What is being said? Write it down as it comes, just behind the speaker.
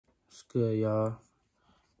It's good, y'all.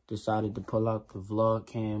 Decided to pull out the vlog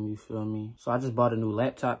cam, you feel me? So I just bought a new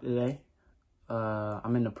laptop today.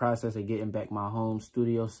 I'm in the process of getting back my home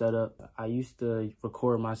studio set up. I used to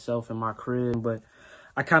record myself in my crib, but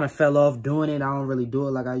I kind of fell off doing it. I don't really do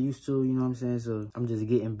it like I used to, you know what I'm saying? So I'm just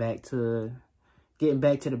getting back to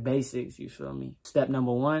the basics, you feel me? Step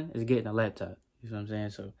number one is getting a laptop, you feel what I'm saying?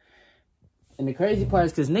 So, and the crazy part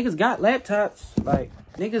is because niggas got laptops, like,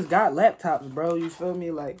 niggas got laptops, bro, you feel me?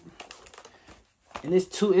 Like, and it's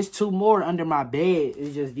two more under my bed.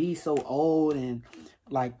 It's just these so old and,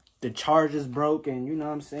 like, the charger's broken, you know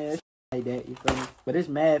what I'm saying? Like that, you feel me? But it's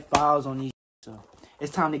mad files on these, so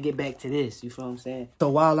it's time to get back to this, you feel what I'm saying? So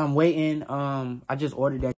while I'm waiting, I just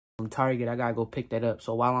ordered that from Target. I gotta go pick that up.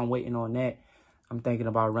 So while I'm waiting on that, I'm thinking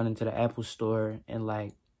about running to the Apple store and,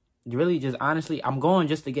 like, really just honestly, I'm going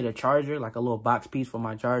just to get a charger, like a little box piece for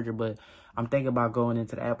my charger, but I'm thinking about going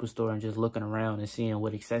into the Apple store and just looking around and seeing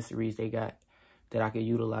what accessories they got that I could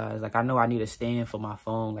utilize. Like, I know I need a stand for my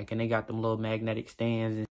phone, like, and they got them little magnetic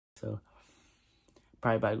stands, and so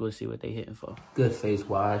probably about to go see what they hitting for. Good face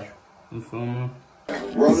wash, you feel me?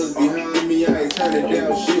 Rollers behind me, I ain't turning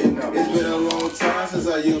down shit. It's been a long time since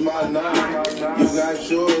I used my nine. You got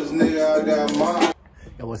yours, nigga, I got mine.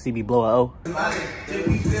 Yo, wanna see me blow a O?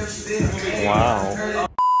 Wow.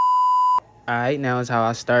 Alright, now is how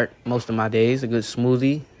I start most of my days. A good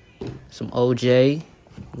smoothie, some OJ.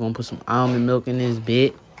 We're gonna put some almond milk in this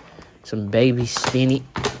bit. Some baby spinach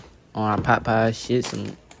on our Popeye shit.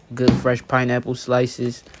 Some good fresh pineapple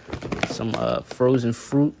slices. Some frozen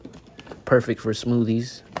fruit. Perfect for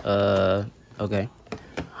smoothies. Okay.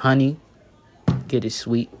 Honey. Get it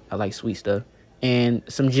sweet. I like sweet stuff. And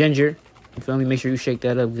some ginger. You feel me? Make sure you shake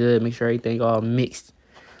that up good. Make sure everything all mixed.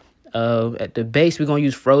 At the base, we're going to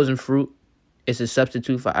use frozen fruit. It's a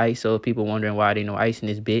substitute for ice. So if people wondering why there ain't no ice in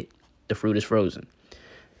this bit, the fruit is frozen.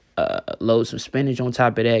 Load some spinach on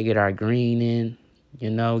top of that. Get our green in.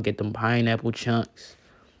 You know, get them pineapple chunks.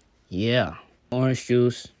 Yeah. Orange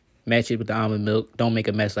juice. Match it with the almond milk. Don't make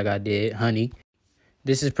a mess like I did. Honey.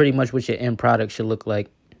 This is pretty much what your end product should look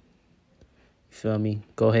like. You feel me?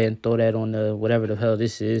 Go ahead and throw that on the whatever the hell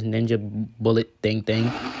this is. Ninja bullet thing.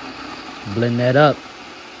 Blend that up.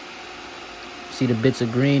 See the bits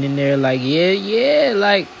of green in there? Like, yeah,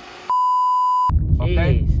 like.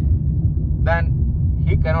 Okay. Then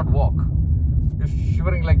he cannot walk. He's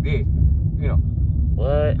shivering like this. You know.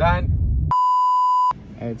 What? Then.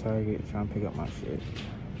 At Target, trying to pick up my shit.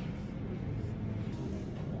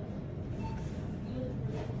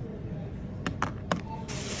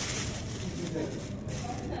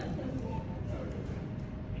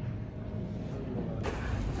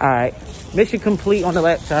 Alright, mission complete on the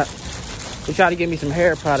laptop. We tried to get me some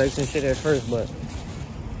hair products and shit at first, but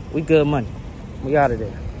we good money. We out of there.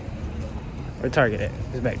 Where Target at?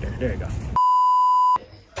 It's back there. There you go.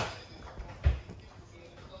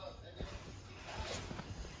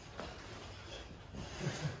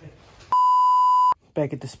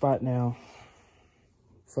 Back at the spot now.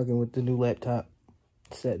 Fucking with the new laptop.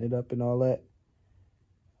 Setting it up and all that.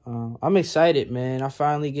 I'm excited, man. I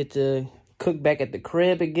finally get to cook back at the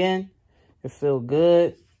crib again. It feel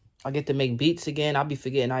good. I get to make beats again. I'll be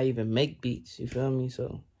forgetting I even make beats. You feel me?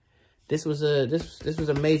 So this was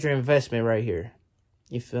a major investment right here.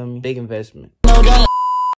 You feel me? Big investment.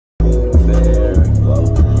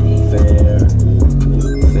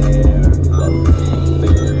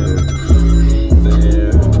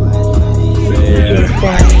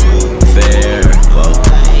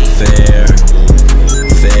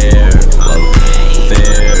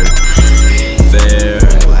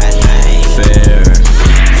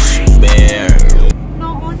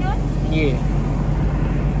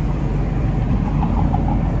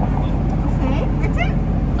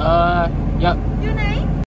 Yep. Your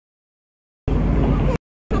name?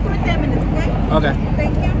 Okay. For 10 minutes, okay? Okay.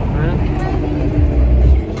 Thank you.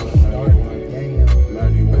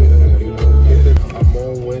 I'm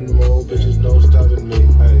on win mode, bitches no stopping me.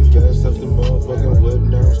 Hey, gas up the motherfucking whip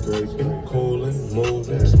now, scraping, cooling,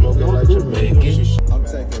 moving, smoking like Jamaican. I'm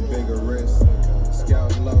taking bigger risks.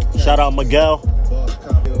 Shout out Miguel.